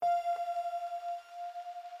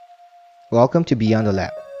Welcome to Beyond the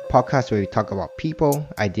Lab, a podcast where we talk about people,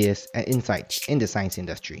 ideas, and insights in the science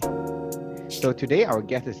industry. So today our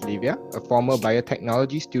guest is Lyvia, a former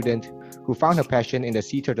biotechnology student who found her passion in the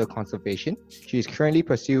sea turtle conservation. She is currently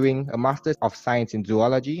pursuing a Master's of Science in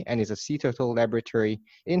Zoology and is a sea turtle laboratory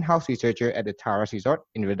in-house researcher at the Taras Resort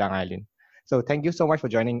in Redang Island. So thank you so much for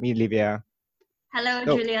joining me, Lyvia. Hello,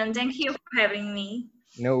 So, Julian. Thank you for having me.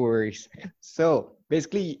 No worries. So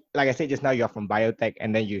basically, like I said just now, you're from biotech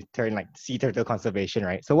and then you turn like sea turtle conservation,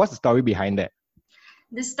 right? So what's the story behind that?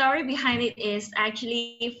 The story behind it is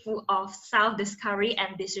actually full of self-discovery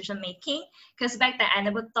and decision-making. Because back then, I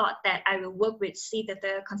never thought that I will work with sea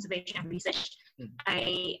turtle conservation and research.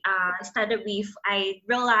 I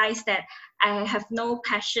realized that I have no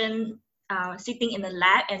passion sitting in the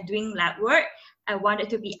lab and doing lab work. I wanted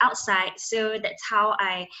to be outside. So that's how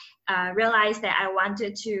I realized that I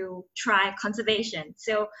wanted to try conservation.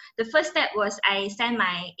 So the first step was I sent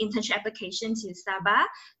my internship application to Sabah,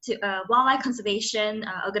 to a wildlife conservation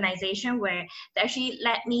organization, where they actually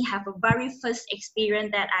let me have a very first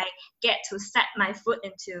experience that I get to set my foot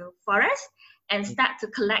into forest and start to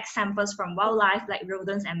collect samples from wildlife like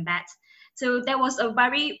rodents and bats. So that was a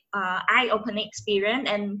very eye-opening experience,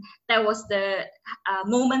 and that was the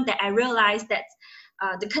moment that I realized that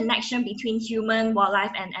the connection between human,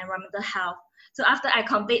 wildlife, and environmental health. So after I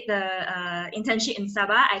complete the internship in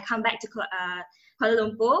Sabah, I come back to Kuala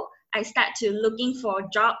Lumpur. I start to looking for a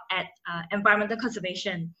job at environmental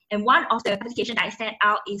conservation. And one of the applications I sent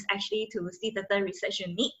out is actually to Sea Turtle Research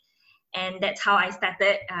Unit. And that's how I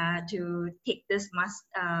started to take this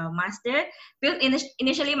master. Because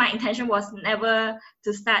initially my intention was never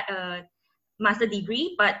to start a master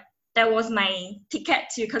degree, but that was my ticket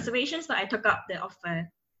to conservation, so I took up the offer.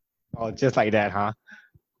 Oh, just like that, huh?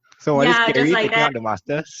 So was it Yeah, just scary like taking that. out the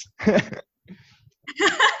masters?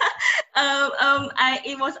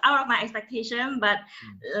 It was out of my expectation, but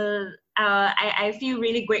I feel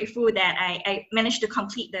really grateful that I managed to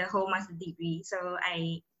complete the whole master degree. So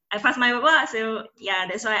I passed my paper. So yeah,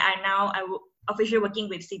 that's why I officially working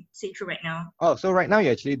with C2 right now. Oh, so right now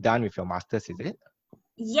you're actually done with your masters, is it?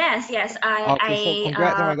 Yes. Okay, so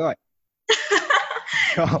congrats! Oh my god.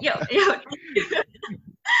 Yo.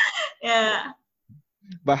 Yeah.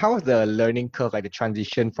 But how was the learning curve, like the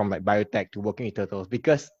transition from like biotech to working with turtles?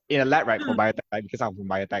 Because in a lab, right, for biotech, right, because I'm from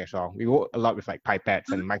biotech as well, we work a lot with like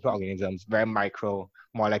pipettes and microorganisms, very micro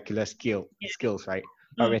molecular skills, right?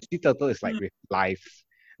 But when sea turtle is like with life,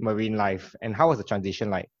 marine life, and how was the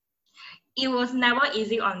transition like? It was never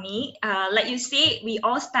easy on me. Like you say, we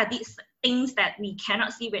all studied things that we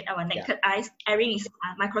cannot see with our naked eyes. Everything is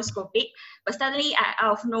microscopic, but suddenly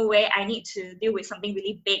out of nowhere, I need to deal with something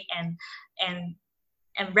really big and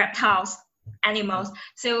reptiles, animals.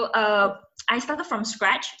 So I started from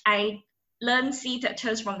scratch. I learned sea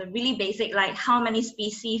turtles from the really basic, like how many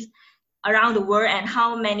species around the world and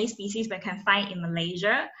how many species we can find in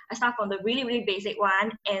Malaysia. I start from the really, really basic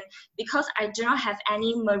one. And because I do not have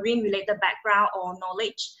any marine related background or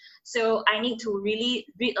knowledge, so I need to really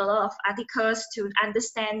read a lot of articles to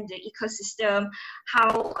understand the ecosystem,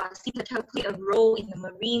 how sea turtle play a role in the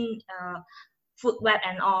marine food web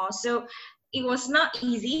and all. So it was not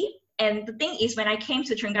easy. And the thing is, when I came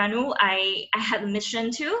to Terengganu, I had a mission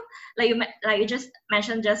too. Like you just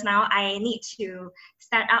mentioned just now, I need to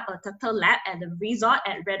set up a turtle lab at the resort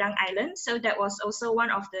at Redang Island. So that was also one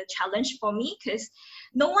of the challenge for me, because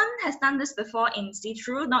no one has done this before in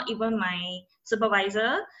see-through, not even my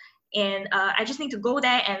supervisor. And I just need to go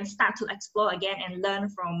there and start to explore again and learn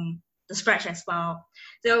from the scratch as well.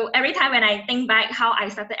 So every time when I think back how I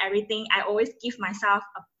started everything, I always give myself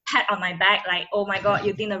a pat on my back, like, oh my god,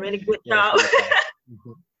 you did a really good job.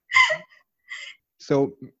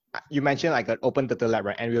 So you mentioned like an open turtle lab,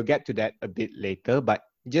 right? And we'll get to that a bit later, but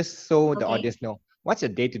just so the audience know, what's your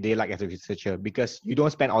day-to-day like as a researcher? Because you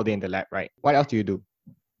don't spend all day in the lab, right? What else do you do?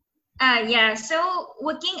 So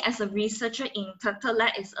working as a researcher in turtle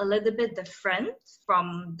lab is a little bit different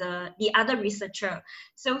from the other researcher.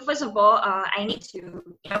 So first of all, I need to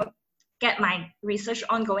get my research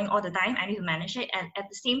ongoing all the time. I need to manage it, and at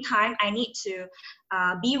the same time, I need to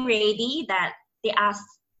be ready that there are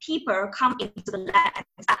people come into the lab and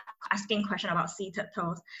start asking questions about sea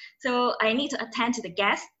turtles. So I need to attend to the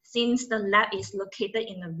guests, since the lab is located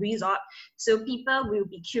in a resort. So people will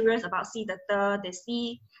be curious about sea turtle. They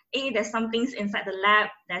see, there's some things inside the lab,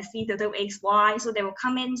 there's sea turtle X, Y. So they will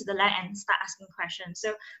come into the lab and start asking questions.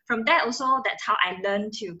 So from that also, that's how I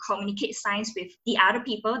learned to communicate science with the other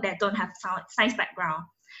people that don't have science background.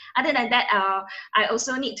 Other than that, I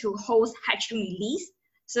also need to host hatchling release.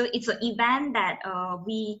 So it's an event that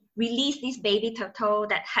we release this baby turtle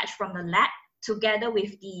that hatched from the lab together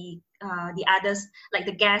with the others, like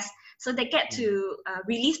the guests. So they get to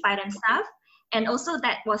release by themselves. And also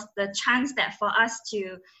that was the chance that for us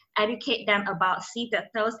to educate them about sea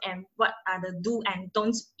turtles and what are the do and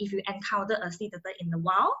don'ts if you encounter a sea turtle in the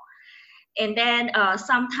wild. And then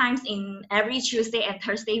sometimes in every Tuesday and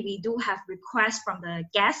Thursday, we do have requests from the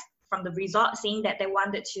guests from the resort saying that they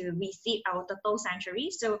wanted to visit our turtle sanctuary.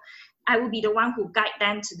 So I will be the one who guide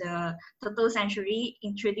them to the turtle sanctuary,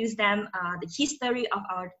 introduce them the history of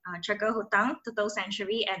our Chagahotang turtle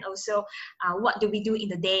sanctuary, and also what do we do in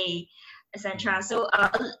the day, etc. So a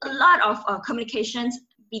lot of communications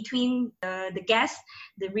between the guests,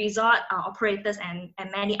 the resort operators, and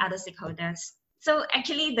many other stakeholders. So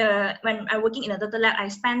actually, when I'm working in a turtle lab, I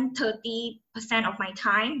spend 30% of my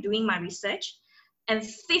time doing my research, and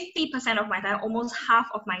 50% of my time, almost half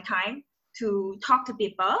of my time, to talk to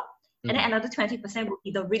people, and then another 20% would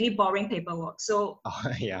be the really boring paperwork. So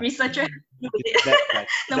researcher,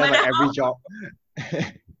 no matter like every job.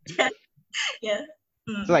 Yeah.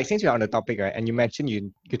 So like since you're on the topic, right, and you mentioned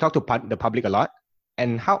you talk to the public a lot,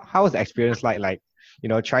 and how was the experience like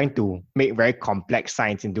trying to make very complex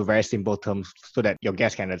science into very simple terms so that your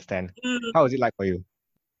guests can understand? How was it like for you?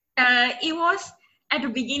 It was, at the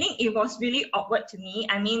beginning, it was really awkward to me.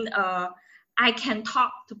 I mean, I can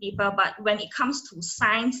talk to people, but when it comes to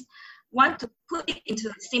science, want to put it into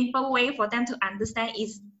a simple way for them to understand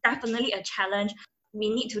is definitely a challenge. We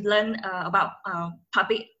need to learn about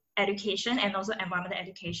public education and also environmental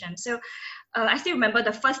education. So I still remember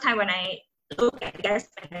the first time when I looked at the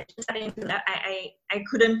guests and I just started into that, I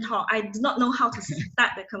couldn't talk. I did not know how to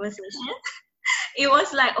start the conversation. It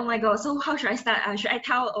was like, oh my god, so how should I start? Should I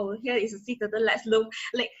tell, oh, here is a sea turtle, let's look.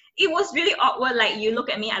 Like, it was really awkward, like you look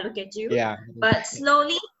at me, I look at you. Yeah. But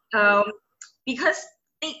slowly, because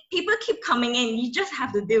people keep coming in, you just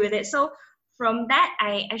have to deal with it. So from that,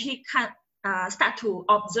 I actually can't start to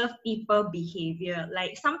observe people behavior.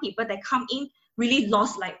 Like some people that come in really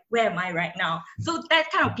lost, like, where am I right now? So that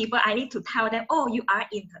kind of people, I need to tell them, oh, you are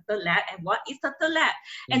in turtle lab, and what is turtle lab?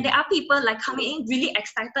 And there are people like coming in really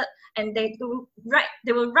excited, and they will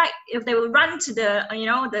run to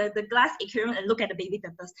the glass aquarium and look at the baby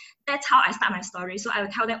turtles. That's how I start my story. So I will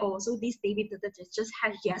tell them, oh, so this baby turtle just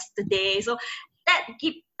had yesterday. So that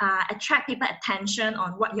attract people attention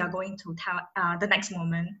on what you're going to tell the next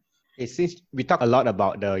moment. Since we talk a lot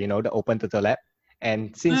about the open turtle lab,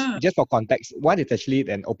 and since just for context, what is actually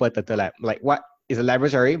an open turtle lab? Like, what is a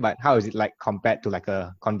laboratory, but how is it like compared to like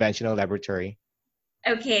a conventional laboratory?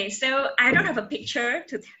 Okay, so I don't have a picture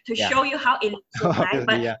to show you how it looks like,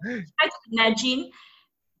 but try to imagine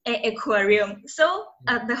an aquarium. So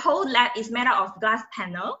the whole lab is made out of glass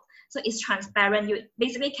panel, so it's transparent. You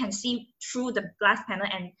basically can see through the glass panel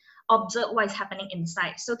and observe what is happening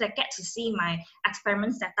inside. So they get to see my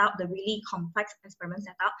experiment setup, the really complex experiment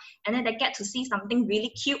setup, and then they get to see something really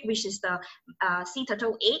cute, which is the sea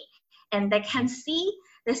turtle egg, and they can see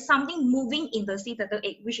there's something moving in the sea turtle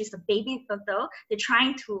egg, which is the baby turtle. They're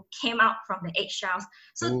trying to came out from the eggshells.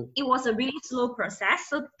 So it was a really slow process.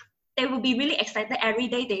 So they will be really excited every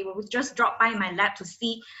day. They will just drop by my lab to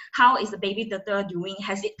see how is the baby turtle doing,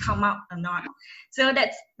 has it come out or not. So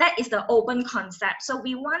that is the open concept. So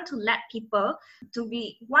we want to let people to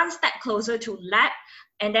be one step closer to lab,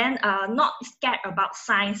 and then not scared about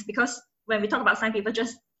science, because when we talk about science, people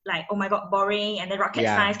just like, oh my god, boring, and then rocket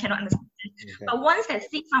science cannot understand. Okay. But once they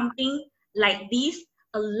see something like this,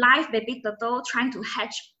 a live baby turtle trying to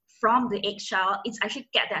hatch from the eggshell, it's actually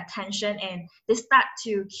get their attention and they start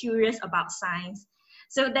to curious about science.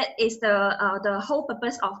 So that is the whole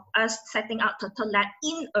purpose of us setting up Turtle Lab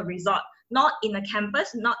in a resort, not in a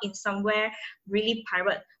campus, not in somewhere really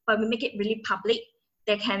private, but we make it really public.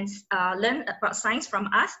 They can learn about science from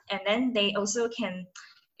us, and then they also can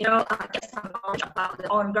get some knowledge about the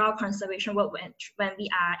on-ground conservation work when we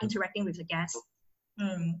are interacting with the guests.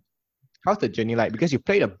 How's the journey like? Because you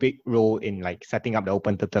played a big role in like setting up the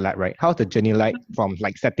open turtle lab, right? How's the journey like from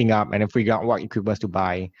like setting up and then figuring out what equipment to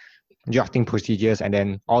buy, drafting procedures, and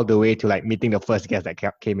then all the way to like meeting the first guest that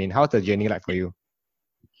came in? How's the journey like for you?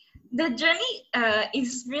 The journey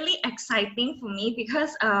is really exciting for me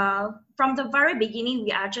because from the very beginning,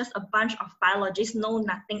 we are just a bunch of biologists, know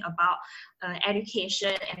nothing about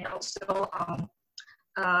education and also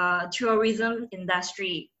tourism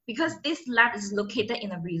industry. Because this lab is located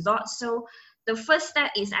in a resort, so the first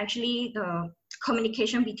step is actually the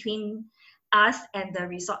communication between us and the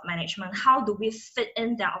resort management. How do we fit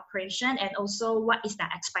in their operation, and also what is the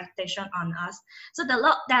expectation on us? So there's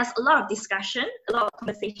a lot of discussion, a lot of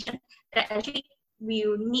conversation that actually we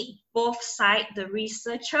need both sides, the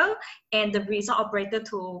researcher and the resort operator,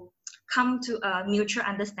 to come to a mutual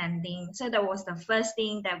understanding. So that was the first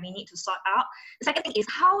thing that we need to sort out. The second thing is,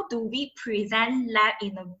 how do we present lab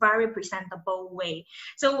in a very presentable way?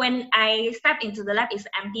 So when I step into the lab, it's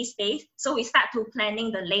empty space. So we start to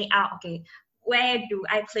planning the layout. Okay, where do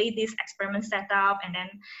I play this experiment setup, and then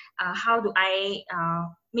how do I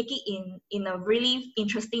make it in a really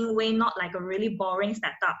interesting way, not like a really boring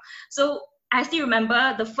setup. So I still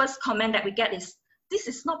remember the first comment that we get is, "This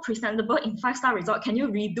is not presentable in 5-star resort. Can you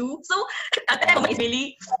redo?" So that moment is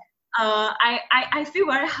really, I feel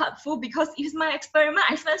very hurtful, because it's my experiment.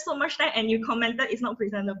 I spent so much time, and you commented it's not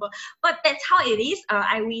presentable. But that's how it is.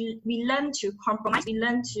 We learn to compromise. We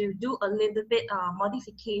learn to do a little bit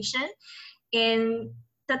modification. And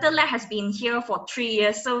Turtle Lab has been here for 3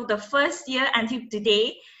 years. So the first year until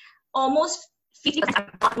today, almost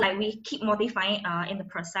 50%, like we keep modifying in the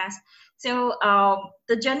process. So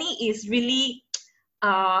the journey is really,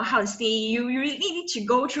 how to say, you really need to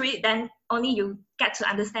go through it, then only you get to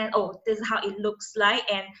understand, oh, this is how it looks like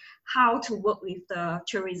and how to work with the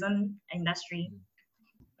tourism industry.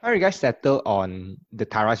 How do you guys settle on the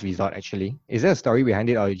Taras resort actually? Is there a story behind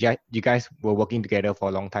it, or you guys were working together for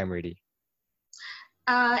a long time already?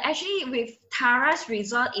 Actually, with Taras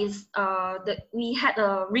Resort is we had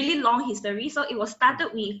a really long history. So it was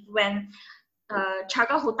started with when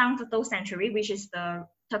Chaga Hutang Turtle Sanctuary, which is the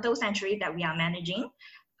turtle sanctuary that we are managing,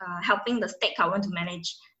 helping the state government to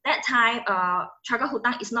manage. That time, Chaga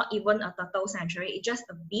Hutang is not even a turtle sanctuary; it's just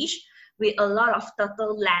a beach with a lot of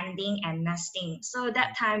turtle landing and nesting. So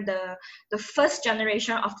that time, the first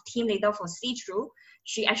generation of the team leader for See-Through,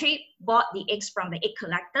 she actually bought the eggs from the egg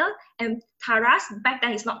collector, and Taras, back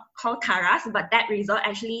then it's not called Taras, but that resort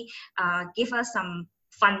actually gave us some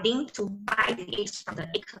funding to buy the eggs from the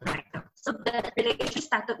egg collector. So the relationship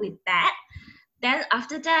started with that. Then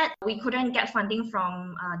after that, we couldn't get funding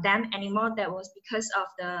from them anymore. That was because of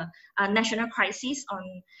the national crisis.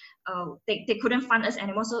 They couldn't fund us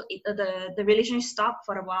anymore, so the relationship stopped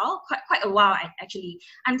for a while, quite a while actually,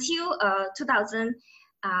 until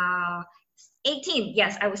 2018.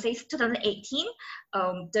 Yes, I would say 2018.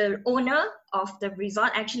 The owner of the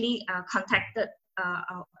resort actually contacted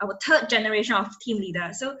our third generation of team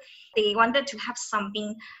leader. So they wanted to have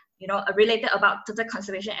something, related about turtle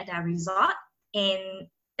conservation at their resort. And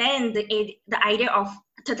then the idea of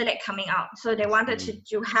turtle lab coming out. So they wanted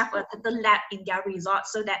to have a turtle lab in their resort,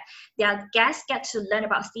 so that their guests get to learn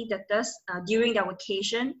about sea turtles during their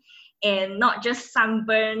vacation, and not just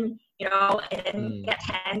sunburn, and get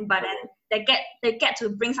tan, but then they get to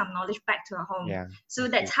bring some knowledge back to home. Yeah. So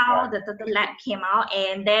that's how the turtle lab came out.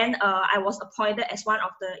 And then I was appointed as one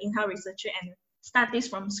of the in-house researcher and start this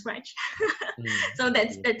from scratch. So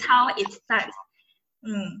that's how it starts.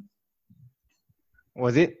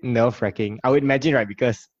 Was it nerve-wracking? I would imagine, right?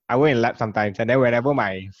 Because I work in lab sometimes, and then whenever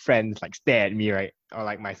my friends stare at me, right, or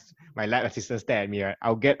my lab assistant stare at me, right,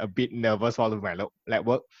 I'll get a bit nervous while doing my lab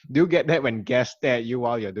work. Do you get that when guests stare at you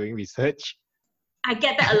while you're doing research? I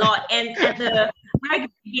get that a lot, and at the very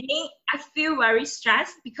beginning, I feel very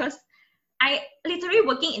stressed, because I literally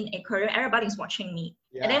working in aquarium, everybody's watching me.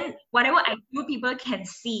 Yeah. And then whatever I do, people can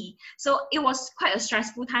see. So it was quite a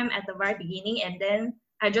stressful time at the very beginning, and then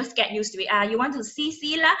I just get used to it. You want to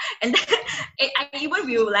see lah? And then I even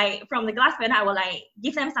will, from the glass panel, I will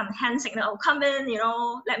give them some hand signal. Oh, come in,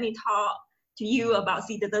 let me talk to you about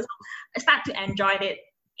sea turtles. I start to enjoy it.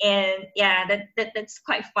 And yeah, that's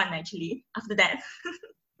quite fun actually after that.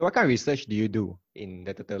 What kind of research do you do in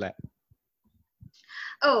the turtle lab?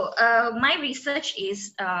 My research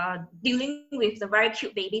is dealing with the very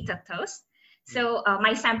cute baby turtles. So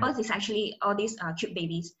my samples is actually all these cute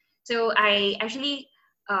babies. So I actually,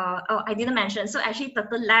 I didn't mention, so actually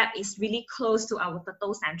Turtle Lab is really close to our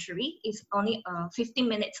turtle sanctuary. It's only 15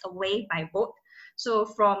 minutes away by boat. So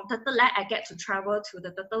from Turtle Lab, I get to travel to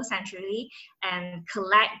the turtle sanctuary and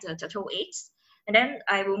collect the turtle eggs. And then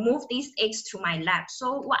I will move these eggs to my lab.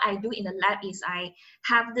 So what I do in the lab is I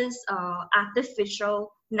have this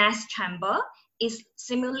artificial nest chamber. It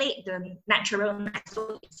simulates the natural nest.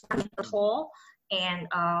 So it's 1 meter tall and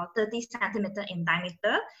 30 centimeter in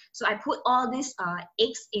diameter. So I put all these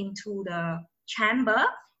eggs into the chamber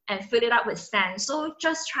and fill it up with sand. So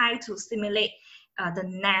just try to simulate the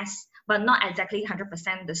nest, but not exactly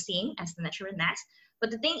 100% the same as the natural nest. But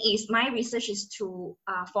the thing is, my research is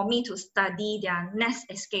for me to study their nest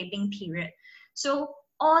escaping period. So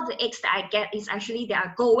all the eggs that I get is actually they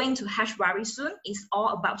are going to hatch very soon. It's all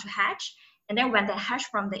about to hatch. And then when they hatch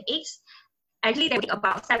from the eggs, actually they take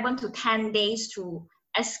about 7 to 10 days to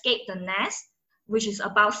escape the nest, which is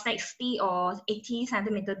about 60 or 80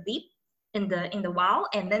 centimeter deep in the wild.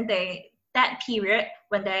 And then that period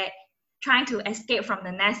when they trying to escape from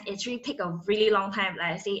the nest, it actually take a really long time,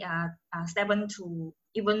 like I say, 7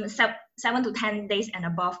 to 10 days and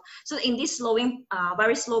above. So in this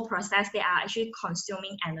very slow process, they are actually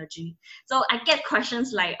consuming energy. So I get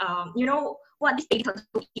questions like, what these baby turtles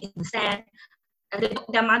eat in the sand.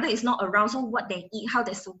 Their mother is not around, so what they eat, how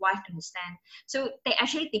they survive in the sand. So they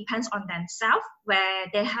actually depends on themselves, where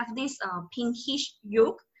they have this pinkish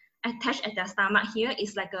yolk attached at their stomach. Here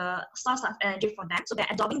is like a source of energy for them. So they're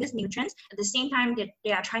absorbing these nutrients. At the same time,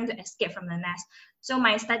 they are trying to escape from the nest. So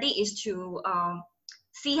my study is to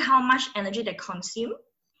see how much energy they consume,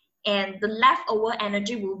 and the leftover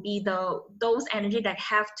energy will be those energy that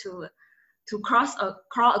have to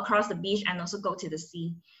crawl across the beach and also go to the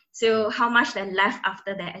sea. So how much they left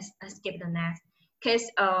after they escape the nest, because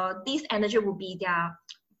this energy will be their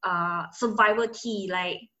survival key.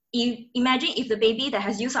 Like, imagine if the baby that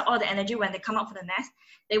has used up all the energy when they come out from the nest,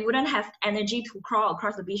 they wouldn't have energy to crawl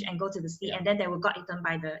across the beach and go to the sea, and then they will got eaten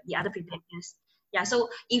by the other predators. Yeah, so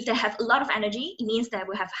if they have a lot of energy, it means they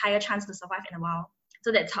will have higher chance to survive in the wild.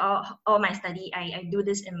 So that's how all my study, I do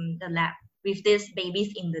this in the lab with these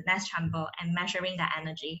babies in the nest chamber and measuring their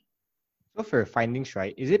energy. So for your findings,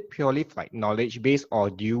 right, is it purely like knowledge based, or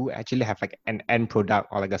do you actually have like an end product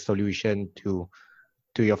or like a solution to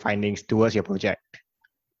your findings towards your project?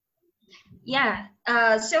 Yeah,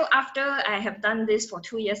 so after I have done this for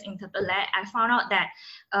 2 years in turtle lab, I found out that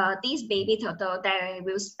these baby turtle, they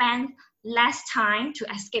will spend less time to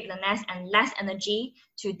escape the nest and less energy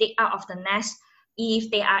to dig out of the nest if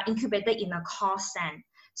they are incubated in a coarse sand.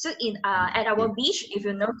 So at our beach, if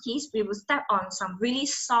you notice, we will step on some really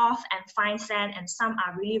soft and fine sand, and some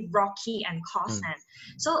are really rocky and coarse sand.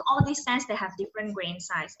 So all these sands, they have different grain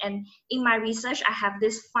size. And in my research, I have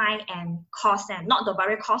this fine and coarse sand, not the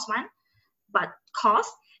very coarse one, but coarse.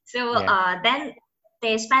 So then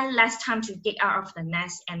they spend less time to dig out of the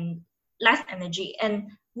nest and less energy. And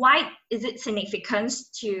why is it significant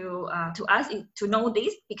to us to know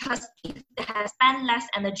this? Because if they have spent less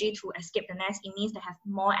energy to escape the nest, it means they have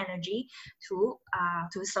more energy to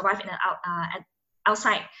survive in the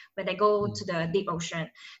outside when they go to the deep ocean.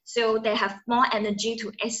 So they have more energy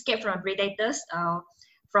to escape from predators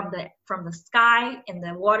from the sky, in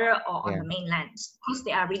the water, or on the mainland. Because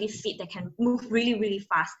they are really fit, they can move really, really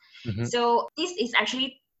fast. So this is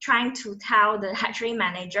actually trying to tell the hatchery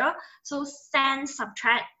manager, so sand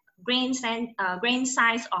subtract grain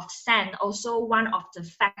size of sand, also one of the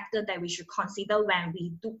factors that we should consider when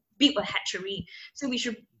we do build a hatchery. So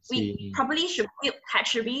we probably should build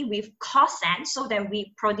hatchery with coarse sand, so that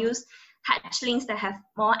we produce hatchlings that have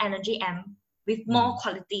more energy and with more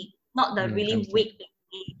quality, not the really weak.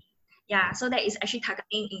 Yeah, so that is actually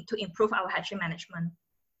targeting to improve our hatchery management.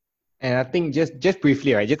 And I think just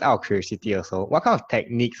briefly, right, just out of curiosity also, what kind of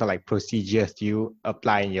techniques or like procedures do you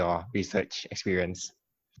apply in your research experience?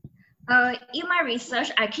 In my research,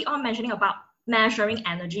 I keep on mentioning about measuring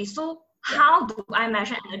energy. So how do I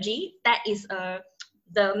measure energy? That is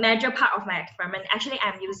the major part of my experiment. Actually,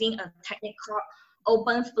 I'm using a technique called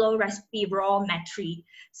open flow respirometry.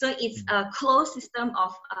 So it's a closed system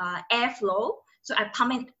of airflow. So I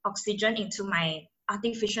pump in oxygen into my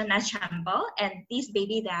artificial nest chamber, and these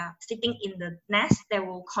babies that are sitting in the nest, they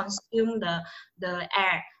will consume the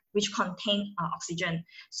air which contain oxygen.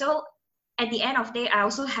 So at the end of the day, I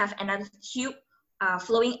also have another tube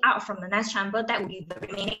flowing out from the nest chamber that will be the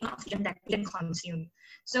remaining oxygen that we can consume.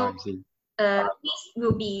 So this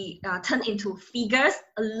will be turned into figures,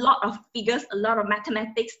 a lot of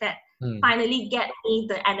mathematics that finally get me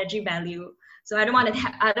the energy value. So I don't want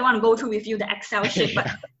to go through with you the Excel sheet, but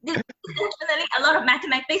this is definitely a lot of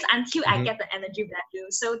mathematics until I get the energy value.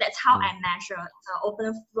 So that's how I measure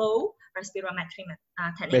open flow respirometry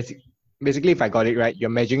technique. Basically, if I got it right,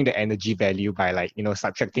 you're measuring the energy value by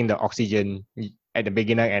subtracting the oxygen at the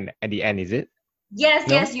beginning and at the end, is it?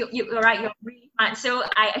 Yes, you're right. You're really smart. So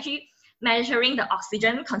I actually measuring the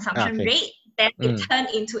oxygen consumption rate, then it turn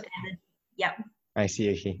into energy. Yep. I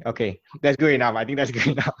see. Okay, that's good enough. I think that's good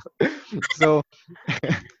enough. So,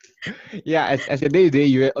 yeah, as your day-to-day,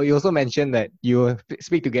 you also mentioned that you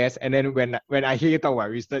speak to guests, and then when I hear you talk about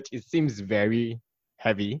research, it seems very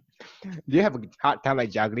heavy. Do you have a hard time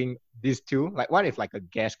like juggling these two? Like, what if like a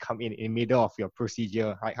guest come in the middle of your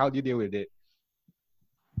procedure? Like, how do you deal with it?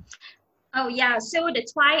 Oh yeah, so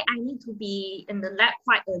that's why I need to be in the lab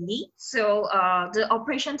quite early. So the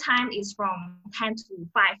operation time is from 10 to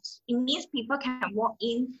 5. It means people can walk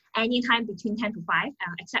in anytime between 10 to 5,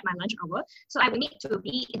 except my lunch hour. So I will need to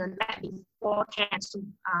be in the lab before 10. So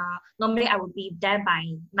normally I will be there by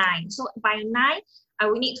 9. So by 9, I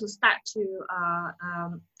will need to start to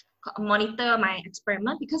monitor my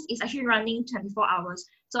experiment, because it's actually running 24 hours.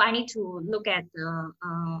 So I need to look at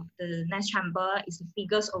the nest chamber. Is the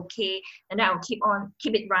figures okay? And then I will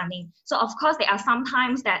keep it running. So of course there are some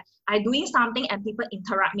times that I'm doing something and people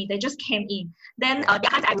interrupt me. They just came in. Then the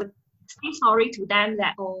times I would say sorry to them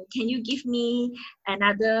that, oh, can you give me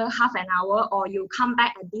another half an hour, or you come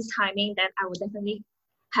back at this timing? Then I will definitely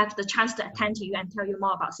have the chance to attend to you and tell you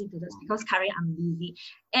more about sea turtles, because currently I'm busy.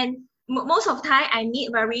 And most of the time I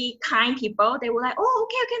meet very kind people. They were like, oh,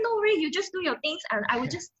 okay, no worries, you just do your things, and I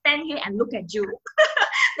would just stand here and look at you.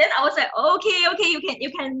 Then I was like, okay,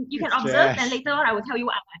 you can observe, and later on I will tell you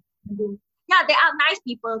what I can do. Yeah, they are nice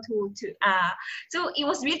people so it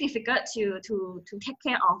was really difficult to take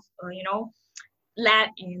care of lab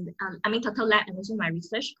and turtle lab, and also my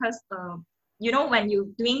research, because when you're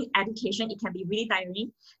doing education, it can be really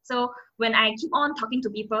tiring. So when I keep on talking to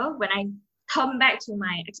people, when I come back to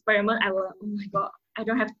my experiment, I will, oh my god, I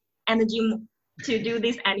don't have energy to do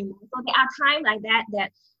this anymore. So there are times like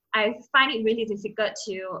that I find it really difficult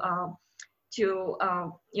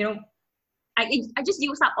I just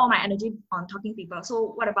use up all my energy on talking to people.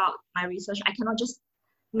 So what about my research? I cannot just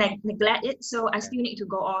neglect it. So I still need to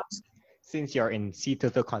go on. Since you're in sea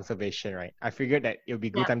turtle conservation, right? I figured that it'll be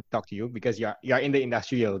a good time to talk to you, because you're in the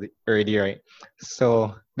industry already, right?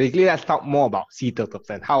 So basically, let's talk more about sea turtles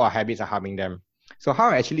and how our habits are harming them. So how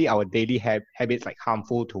are actually our daily habits like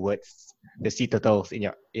harmful towards the sea turtles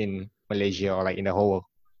in Malaysia, or like in the whole world?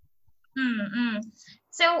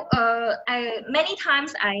 So many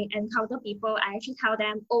times I encounter people, I actually tell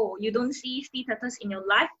them, oh, you don't see sea turtles in your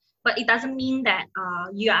life, but it doesn't mean that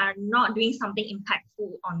you are not doing something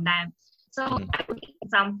impactful on them. So I will give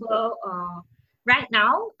example, right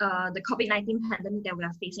now, the COVID-19 pandemic that we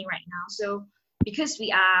are facing right now. So because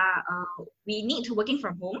we need to working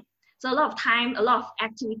from home, so a lot of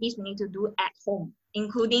activities we need to do at home,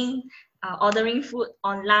 including ordering food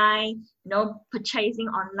online, purchasing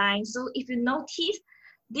online. So if you notice,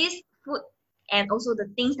 this food and also the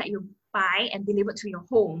things that you buy and deliver to your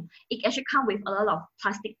home, it actually comes with a lot of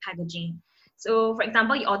plastic packaging. So for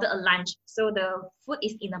example, you order a lunch, so the food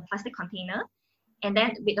is in a plastic container, and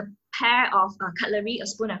then with a pair of cutlery, a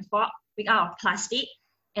spoon and fork, out of plastic,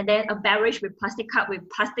 and then a beverage with plastic cup, with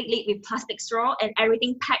plastic lid, with plastic straw, and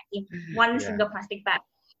everything packed in one single plastic bag.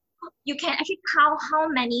 You can actually count how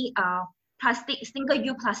many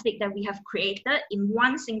single-use plastic that we have created in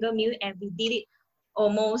one single meal, and we did it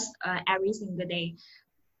almost every single day.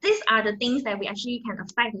 These are the things that we actually can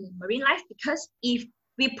affect the marine life, because if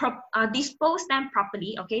we dispose them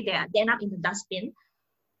properly, okay, they end up in the dustbin,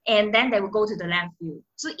 and then they will go to the landfill.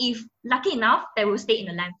 So if lucky enough, they will stay in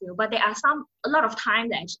the landfill. But there are a lot of time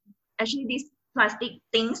that actually these plastic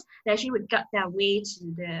things, they actually would get their way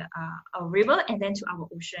to the our river and then to our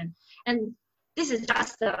ocean. And this is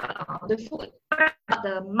just the food.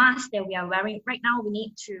 The mask that we are wearing right now, we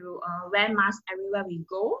need to wear masks everywhere we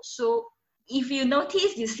go. So if you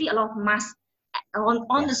notice, you see a lot of masks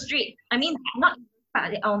on the street. I mean, not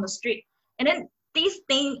on the street. And then this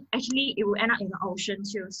thing, actually, it will end up in the ocean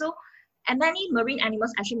too. So, and many marine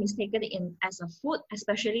animals actually mistaken it as a food,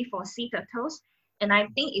 especially for sea turtles. And I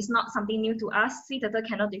think it's not something new to us. Sea turtle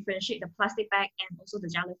cannot differentiate the plastic bag and also the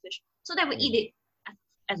jellyfish. So they will eat it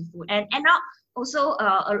as food. And now also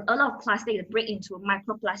a lot of plastic that break into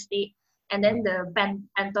microplastic. And then the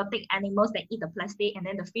benthic animals that eat the plastic, and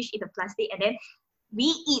then the fish eat the plastic, and then we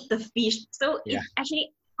eat the fish. So it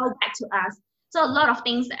actually goes back to us. So a lot of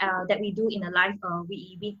things that we do in the life,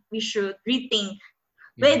 we should rethink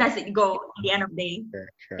where does it go at the end of the day.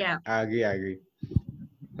 Sure. Yeah, I agree.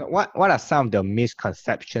 What are some of the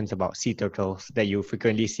misconceptions about sea turtles that you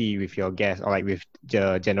frequently see with your guests, or like with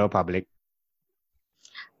the general public?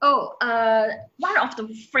 Oh, one of the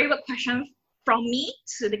favorite questions from me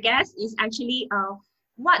to the guests is actually,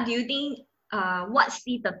 what do you think what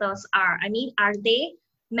sea turtles are? I mean, are they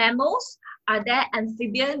mammals? Are they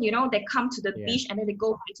amphibian? They come to the beach and then they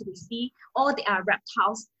go back to the sea, or they are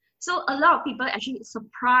reptiles. So a lot of people actually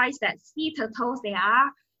surprised that sea turtles, they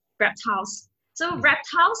are reptiles. So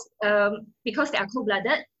reptiles, because they are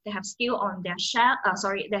cold-blooded, they have skin on their shell.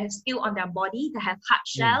 They have skin on their body. They have hard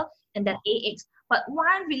shell and then eggs. But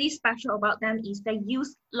one really special about them is they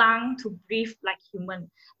use lung to breathe like human,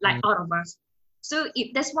 like all of us. So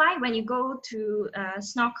that's why when you go to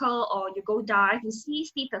snorkel or you go dive, you see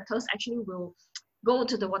sea turtles actually will go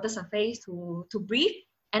to the water surface to breathe,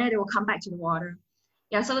 and then they will come back to the water.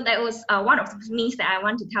 Yeah, so that was one of the things that I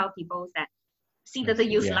want to tell people, is that sea turtles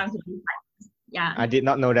use lung to breathe. Yeah. I did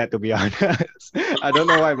not know that, to be honest. I don't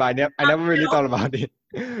know why, but I never really thought about it.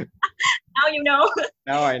 Now you know.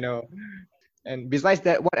 Now I know. And besides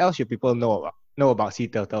that, what else should people know about sea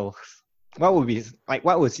turtles? What would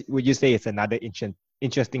you say is another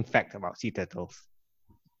interesting fact about sea turtles?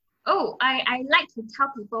 Oh, I like to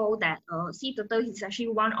tell people that sea turtle is actually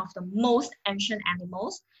one of the most ancient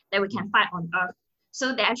animals that we can find on Earth.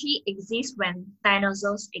 So they actually exist when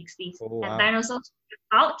dinosaurs exist, Oh, and wow. dinosaurs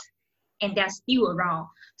are out and they're still around.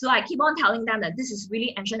 So I keep on telling them that this is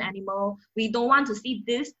really ancient animal. We don't want to see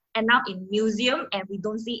this end up in museum and we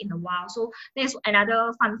don't see in the wild. So there's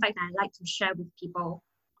another fun fact I like to share with people.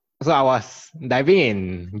 So I was diving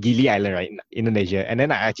in Gili Island, right, in Indonesia, and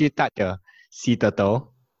then I actually touched a sea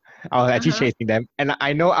turtle. I was actually Uh-huh. chasing them, and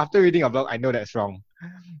I know after reading a blog, I know that's wrong.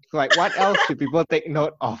 So like, what else should people take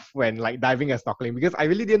note of when like diving and snorkeling? Because I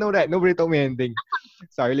really didn't know that. Nobody told me anything,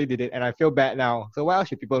 so I really did it, and I feel bad now. So what else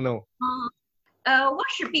should people know?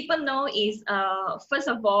 What should people know is, first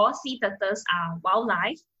of all, sea turtles are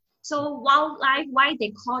wildlife. So wildlife, why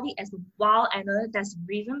they call it as a wild animal, that's the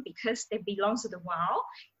reason because they belong to the wild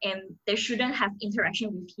and they shouldn't have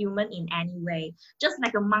interaction with human in any way. Just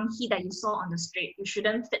like a monkey that you saw on the street, you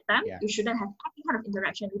shouldn't feed them, Yeah. you shouldn't have any kind of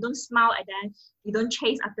interaction. You don't smile at them, you don't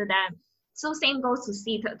chase after them. So same goes to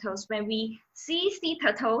sea turtles. When we see sea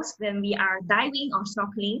turtles, when we are diving or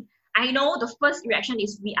snorkeling, I know the first reaction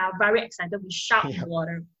is we are very excited, we shout in Yeah. the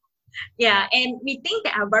water. Yeah, and we think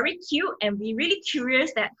they are very cute and we really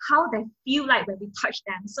curious that how they feel like when we touch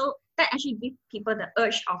them. So that actually gives people the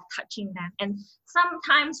urge of touching them. And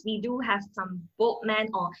sometimes we do have some boatmen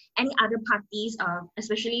or any other parties,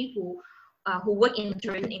 especially who work in the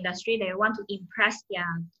tourism industry, they want to impress their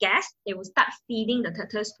guests. They will start feeding the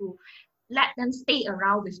turtles to let them stay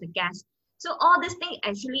around with the guests. So all this thing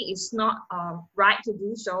actually is not right to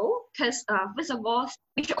do so because first of all,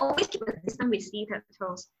 we should always keep a distance with sea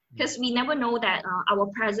turtles because we never know that our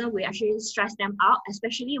presence will actually stress them out,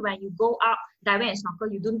 especially when you go out diving and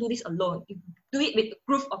snorkel. You don't do this alone. You do it with a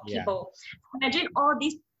group of Yeah. people. Imagine all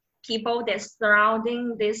these people that's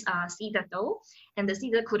surrounding this sea turtle, and the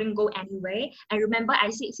sea turtle couldn't go anywhere. And remember, I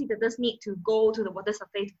said sea turtles need to go to the water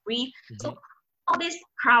surface to breathe. So all this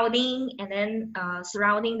crowding and then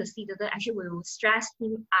surrounding the sea turtle actually will stress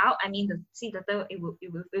him out. I mean, the sea turtle it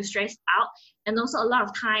will stress out, and also a lot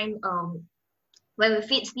of time when we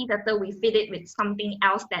feed sea turtle, we feed it with something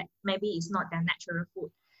else that maybe is not their natural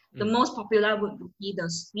food. The most popular would be the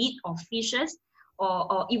sweet or fishes,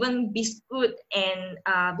 or even biscuit and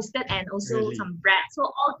also Really? some bread. So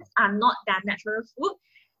all these are not their natural food.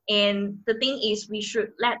 And the thing is, we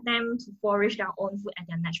should let them to forage their own food at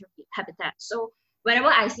their natural habitat. So whenever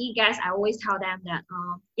I see guys, I always tell them that,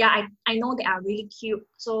 yeah, I know they are really cute.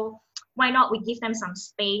 So why not we give them some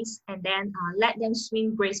space and then let them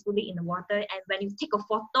swim gracefully in the water. And when you take a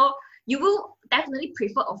photo, you will definitely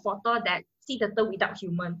prefer a photo that sea turtle without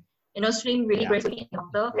human, swim really gracefully in the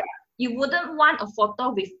water. Yeah. You wouldn't want a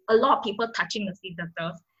photo with a lot of people touching the sea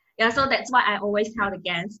turtles. Yeah, so that's why I always tell the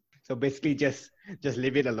guests. So basically, just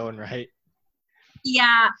leave it alone, right?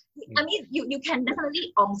 Yeah, I mean, you can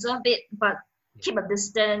definitely observe it, but keep a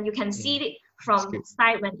distance. You can see it from the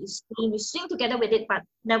side when it's swim. You swim together with it, but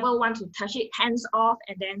never want to touch it, hands off,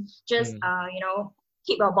 and then just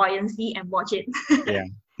keep your buoyancy and watch it. Yeah.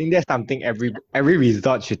 I think that's something every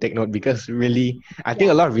resort should take note because really, I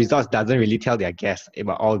think a lot of resorts doesn't really tell their guests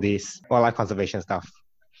about all this wildlife conservation stuff.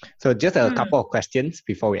 So just a couple of questions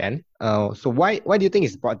before we end. So why do you think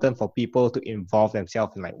it's important for people to involve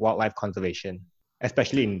themselves in like wildlife conservation,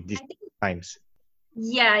 especially in these times?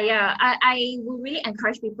 Yeah. I would really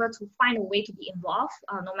encourage people to find a way to be involved,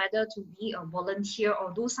 no matter to be a volunteer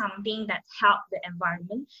or do something that help the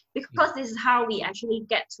environment, because this is how we actually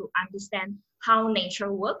get to understand how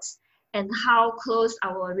nature works and how close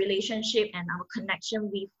our relationship and our connection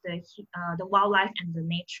with the wildlife and the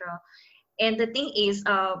nature. And the thing is,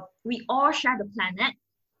 we all share the planet.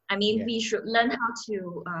 I mean, we should learn how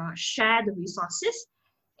to share the resources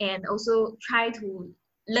and also try to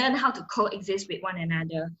learn how to coexist with one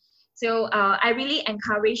another. So I really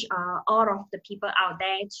encourage all of the people out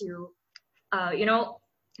there to,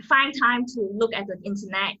 find time to look at the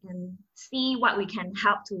internet and see what we can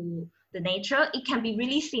help to the nature. It can be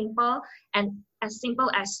really simple and as simple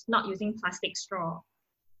as not using plastic straw.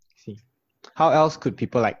 See, how else could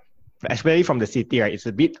people like, especially from the city, right? It's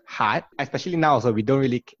a bit hard, especially now. So we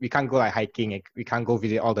can't go like hiking. We can't go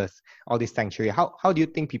visit all this sanctuary. How do you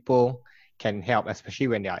think people can help, especially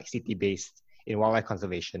when they're like city based in wildlife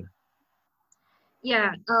conservation?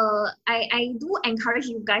 Yeah, I do encourage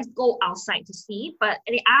you guys go outside to see, but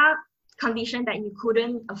there are conditions that you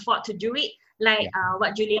couldn't afford to do it. Like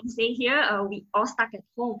what Julian said here, we all stuck at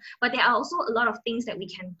home. But there are also a lot of things that we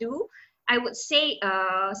can do. I would say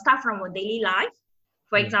start from our daily life.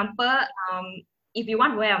 For example, if you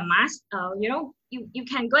want to wear a mask, you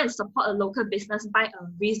can go and support a local business, buy a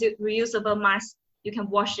reusable mask you can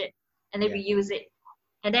wash it and then reuse it.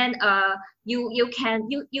 And then you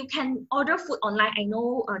can order food online. I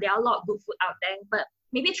know there are a lot of good food out there, but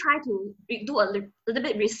maybe try to do a little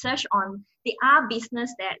bit research on the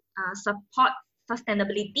business that support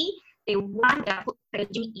sustainability. They want their food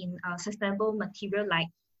packaging in sustainable material like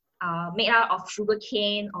made out of sugar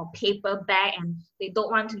cane or paper bag, and they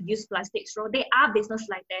don't want to use plastic straw. There are business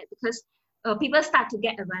like that because people start to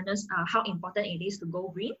get awareness how important it is to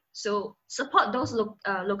go green. So support those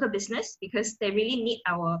local business because they really need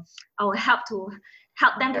our help to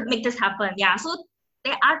help them to make this happen. Yeah. So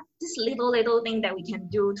there are just little things that we can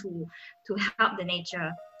do to help the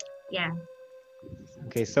nature. Yeah.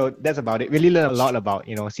 Okay, so that's about it. Really learned a lot about,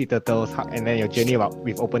 sea turtles and then your journey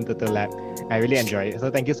with Open Turtle Lab. I really enjoyed it. So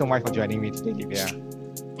thank you so much for joining me today, Lyvia.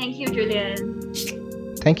 Thank you, Julian.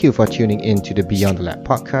 Thank you for tuning in to the Beyond the Lab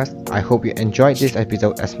podcast. I hope you enjoyed this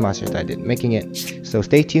episode as much as I did making it. So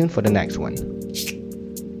stay tuned for the next one.